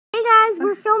Hi guys,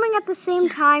 we're filming at the same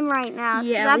time right now, so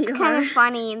Yeah, that's kind of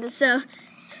funny. So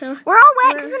we're all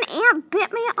wet because an ant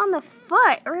bit me on the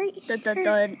foot, right?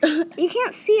 Dun. You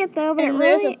can't see it though, but And it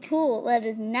there's really... a pool that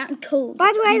is not cold.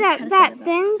 By the way, that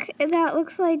thing that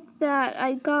looks like that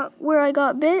I got where I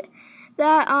got bit,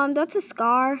 that's a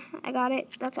scar. I got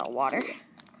it. That's all water.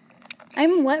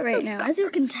 I'm wet right now, as you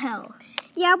can tell.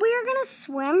 Yeah, we are gonna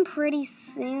swim pretty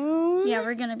soon. Yeah,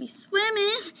 we're gonna be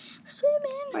swimming.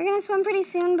 We're gonna swim pretty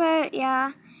soon, but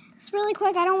yeah, it's really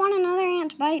quick. I don't want another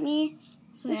ant to bite me.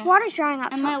 So, this water's drying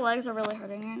up. And my legs are really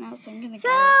hurting right now, so I'm gonna go.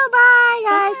 Bye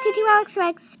guys. Bye. T2Alex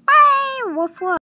Rex. Bye. Woof woof.